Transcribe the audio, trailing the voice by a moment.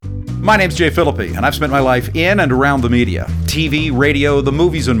My name's Jay Philippi, and I've spent my life in and around the media. TV, radio, the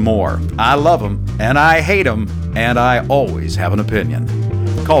movies, and more. I love them, and I hate them, and I always have an opinion.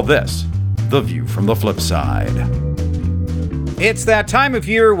 Call this The View from the Flip Side. It's that time of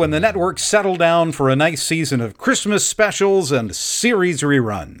year when the networks settle down for a nice season of Christmas specials and series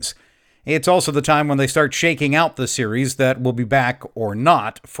reruns. It's also the time when they start shaking out the series that will be back or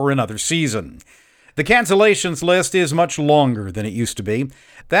not for another season. The cancellations list is much longer than it used to be.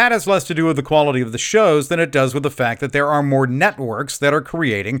 That has less to do with the quality of the shows than it does with the fact that there are more networks that are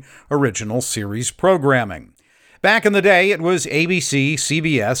creating original series programming. Back in the day, it was ABC,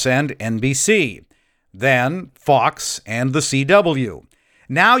 CBS, and NBC. Then Fox and the CW.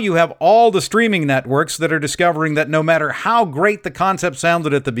 Now you have all the streaming networks that are discovering that no matter how great the concept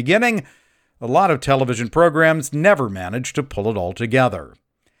sounded at the beginning, a lot of television programs never manage to pull it all together.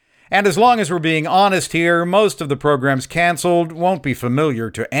 And as long as we're being honest here, most of the programs canceled won't be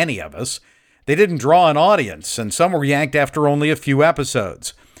familiar to any of us. They didn't draw an audience, and some were yanked after only a few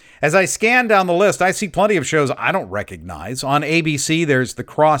episodes. As I scan down the list, I see plenty of shows I don't recognize. On ABC, there's The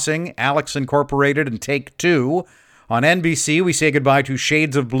Crossing, Alex Incorporated, and Take Two. On NBC, we say goodbye to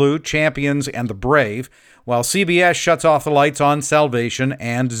Shades of Blue, Champions, and The Brave, while CBS shuts off the lights on Salvation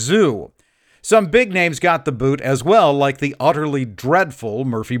and Zoo. Some big names got the boot as well, like the utterly dreadful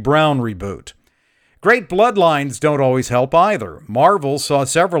Murphy Brown reboot. Great bloodlines don't always help either. Marvel saw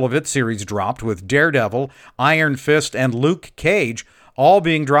several of its series dropped, with Daredevil, Iron Fist, and Luke Cage all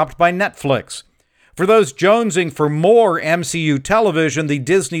being dropped by Netflix. For those jonesing for more MCU television, the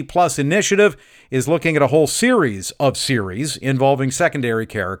Disney Plus initiative is looking at a whole series of series involving secondary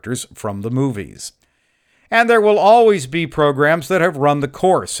characters from the movies. And there will always be programs that have run the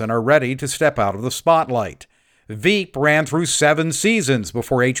course and are ready to step out of the spotlight. Veep ran through 7 seasons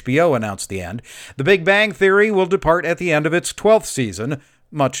before HBO announced the end. The Big Bang Theory will depart at the end of its 12th season,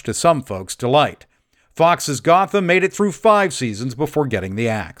 much to some folks' delight. Fox's Gotham made it through 5 seasons before getting the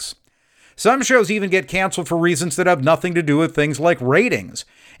axe. Some shows even get canceled for reasons that have nothing to do with things like ratings.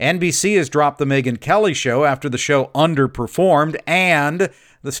 NBC has dropped The Megyn Kelly Show after the show underperformed and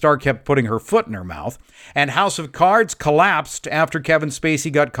the star kept putting her foot in her mouth. And House of Cards collapsed after Kevin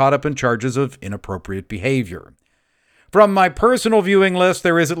Spacey got caught up in charges of inappropriate behavior. From my personal viewing list,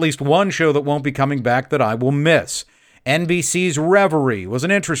 there is at least one show that won't be coming back that I will miss. NBC's Reverie was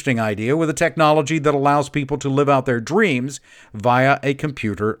an interesting idea with a technology that allows people to live out their dreams via a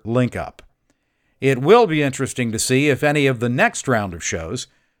computer link-up. It will be interesting to see if any of the next round of shows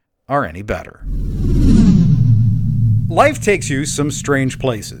are any better. Life takes you some strange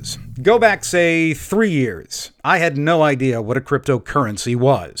places. Go back, say, 3 years. I had no idea what a cryptocurrency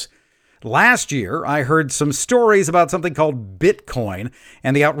was. Last year, I heard some stories about something called Bitcoin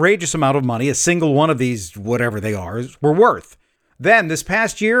and the outrageous amount of money a single one of these, whatever they are, were worth. Then, this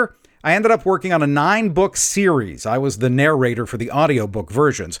past year, I ended up working on a 9-book series. I was the narrator for the audiobook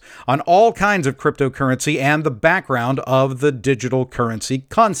versions on all kinds of cryptocurrency and the background of the digital currency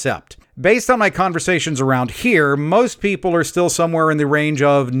concept. Based on my conversations around here, most people are still somewhere in the range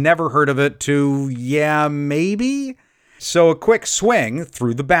of never heard of it to, yeah, maybe? So a quick swing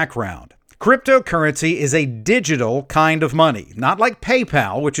through the background. Cryptocurrency is a digital kind of money, not like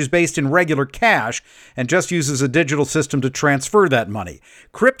PayPal, which is based in regular cash and just uses a digital system to transfer that money.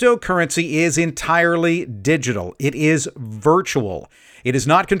 Cryptocurrency is entirely digital. It is virtual. It is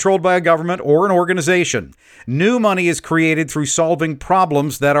not controlled by a government or an organization. New money is created through solving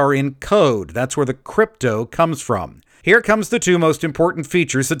problems that are in code. That's where the crypto comes from. Here comes the 2 most important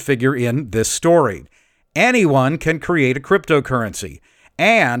features that figure in this story. Anyone can create a cryptocurrency,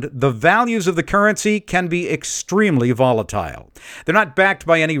 and the values of the currency can be extremely volatile. They're not backed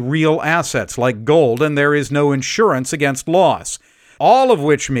by any real assets like gold, and there is no insurance against loss. All of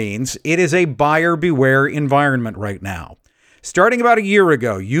which means it is a buyer beware environment right now. Starting about a year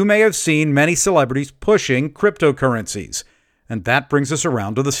ago, you may have seen many celebrities pushing cryptocurrencies. And that brings us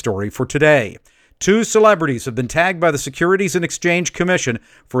around to the story for today. 2 celebrities have been tagged by the Securities and Exchange Commission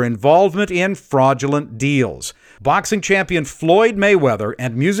for involvement in fraudulent deals. Boxing champion Floyd Mayweather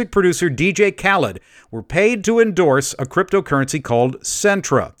and music producer DJ Khaled were paid to endorse a cryptocurrency called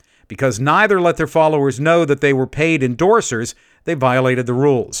Centra. Because neither let their followers know that they were paid endorsers, they violated the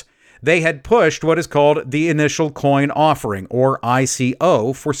rules. They had pushed what is called the Initial Coin Offering, or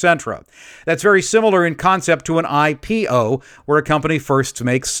ICO, for Centra. That's very similar in concept to an IPO, where a company first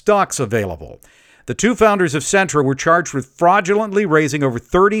makes stocks available. The 2 founders of Centra were charged with fraudulently raising over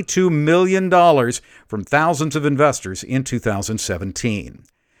 $32 million from thousands of investors in 2017.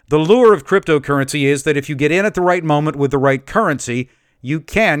 The lure of cryptocurrency is that if you get in at the right moment with the right currency, you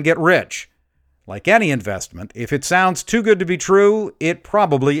can get rich. Like any investment, if it sounds too good to be true, it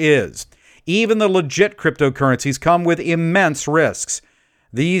probably is. Even the legit cryptocurrencies come with immense risks.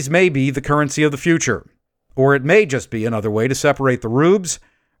 These may be the currency of the future, or it may just be another way to separate the rubes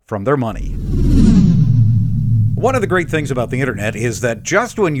from their money. One of the great things about the internet is that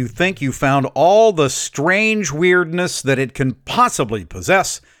just when you think you found all the strange weirdness that it can possibly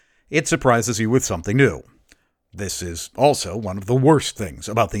possess, it surprises you with something new. This is also one of the worst things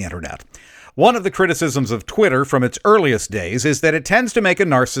about the internet. One of the criticisms of Twitter from its earliest days is that it tends to make a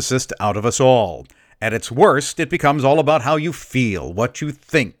narcissist out of us all. At its worst, it becomes all about how you feel, what you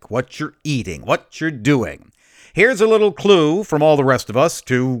think, what you're eating, what you're doing. Here's a little clue from all the rest of us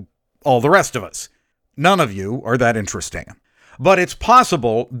to all the rest of us. None of you are that interesting. But it's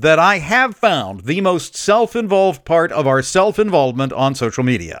possible that I have found the most self-involved part of our self-involvement on social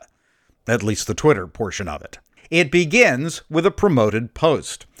media. At least the Twitter portion of it. It begins with a promoted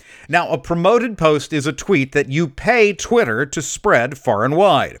post. Now, a promoted post is a tweet that you pay Twitter to spread far and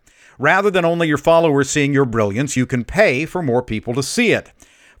wide. Rather than only your followers seeing your brilliance, you can pay for more people to see it.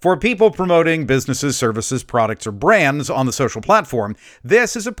 For people promoting businesses, services, products, or brands on the social platform,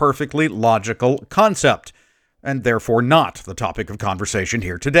 this is a perfectly logical concept, and therefore not the topic of conversation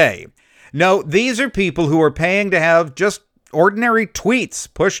here today. No, these are people who are paying to have just ordinary tweets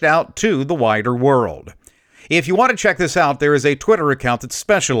pushed out to the wider world. If you want to check this out, there is a Twitter account that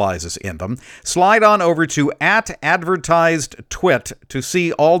specializes in them. Slide on over to @advertisedtwit to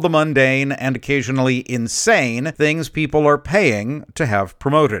see all the mundane and occasionally insane things people are paying to have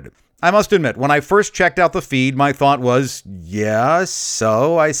promoted. I must admit, when I first checked out the feed, my thought was, yeah,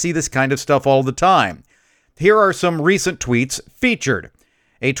 so I see this kind of stuff all the time. Here are some recent tweets featured.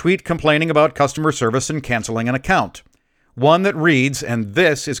 A tweet complaining about customer service and canceling an account. One that reads, and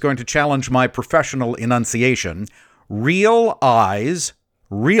this is going to challenge my professional enunciation, real eyes,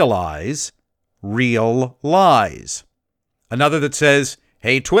 realize, real lies. Another that says,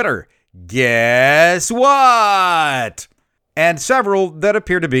 hey Twitter, guess what? And several that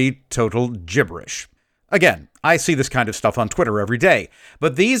appear to be total gibberish. Again, I see this kind of stuff on Twitter every day,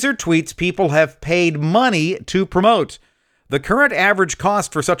 but these are tweets people have paid money to promote. The current average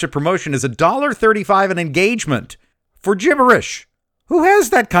cost for such a promotion is $1.35 an engagement. For gibberish. Who has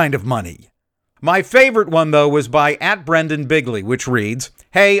that kind of money? My favorite one, though, was by @BrendanBigley, which reads,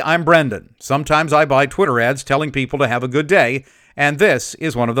 hey, I'm Brendan. Sometimes I buy Twitter ads telling people to have a good day, and this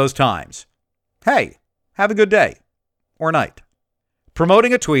is one of those times. Hey, have a good day. Or night.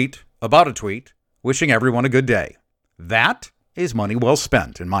 Promoting a tweet, about a tweet, wishing everyone a good day. That is money well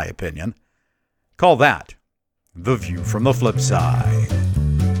spent, in my opinion. Call that The View from the Flip Side.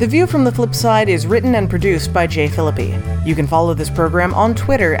 The View from the Flip Side is written and produced by Jay Philippi. You can follow this program on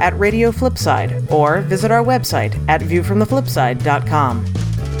Twitter @Radio Flipside or visit our website at viewfromtheflipside.com.